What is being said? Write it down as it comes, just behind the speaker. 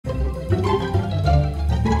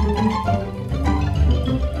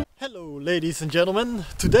ladies and gentlemen,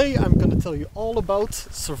 today I'm gonna tell you all about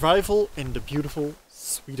survival in the beautiful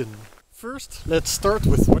Sweden. First, let's start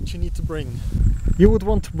with what you need to bring. You would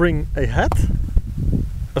want to bring a hat,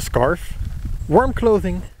 a scarf, warm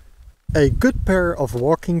clothing, a good pair of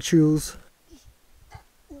walking shoes.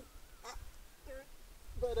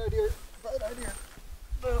 Bad idea, bad idea.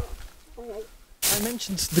 I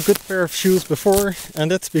mentioned the good pair of shoes before,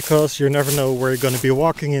 and that's because you never know where you're gonna be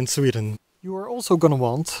walking in Sweden. You are also gonna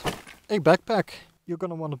want a backpack. You're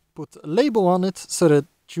gonna want to put a label on it so that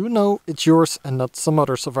you know it's yours and not some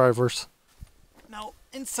other survivors. Now,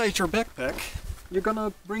 inside your backpack, you're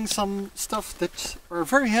gonna bring some stuff that are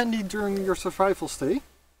very handy during your survival stay.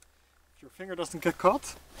 If your finger doesn't get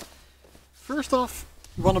caught. First off,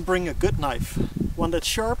 you want to bring a good knife. One that's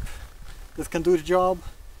sharp, that can do the job,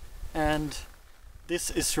 and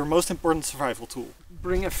this is your most important survival tool.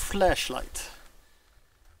 Bring a flashlight.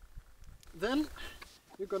 Then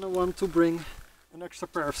you're gonna want to bring an extra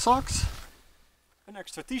pair of socks, an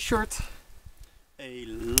extra t-shirt, a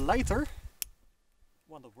lighter,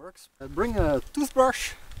 one that works. Bring a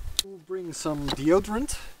toothbrush, bring some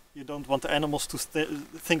deodorant. You don't want the animals to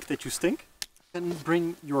think that you stink. And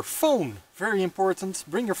bring your phone, very important,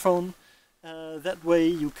 bring your phone. That way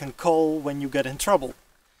you can call when you get in trouble.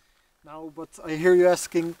 Now, but I hear you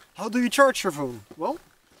asking, how do you charge your phone? Well,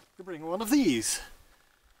 you bring one of these.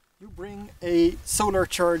 You bring a solar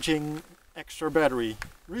charging extra battery.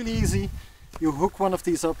 Really easy. You hook one of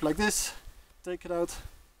these up like this, take it out,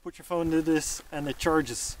 put your phone into this, and it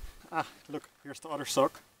charges. Ah, look, here's the other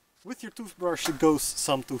sock. With your toothbrush it goes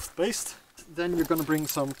some toothpaste. Then you're gonna bring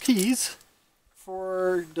some keys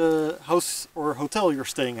for the house or hotel you're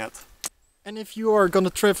staying at. And if you are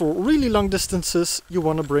gonna travel really long distances, you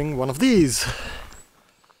wanna bring one of these.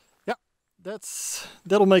 Yeah,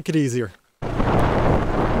 that'll make it easier.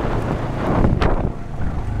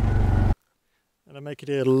 And I make it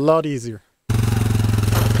a lot easier.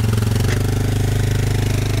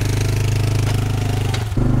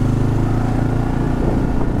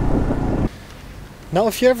 Now,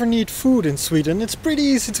 if you ever need food in Sweden, it's pretty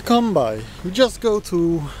easy to come by. You just go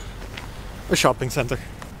to a shopping center.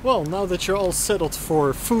 Well, now that you're all settled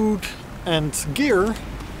for food and gear,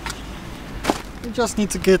 you just need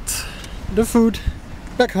to get the food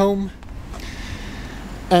back home.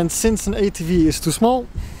 And since an ATV is too small,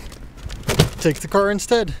 take the car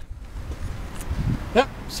instead. Yeah,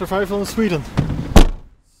 survival in Sweden.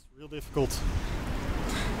 It's real difficult.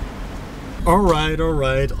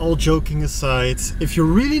 Alright, all joking aside, if you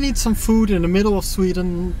really need some food in the middle of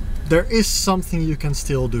Sweden, there is something you can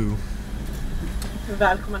still do.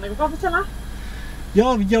 Välkommen, vad beställa?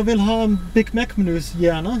 Ja, jag vill ha en Big Mac-menu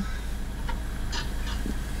gärna.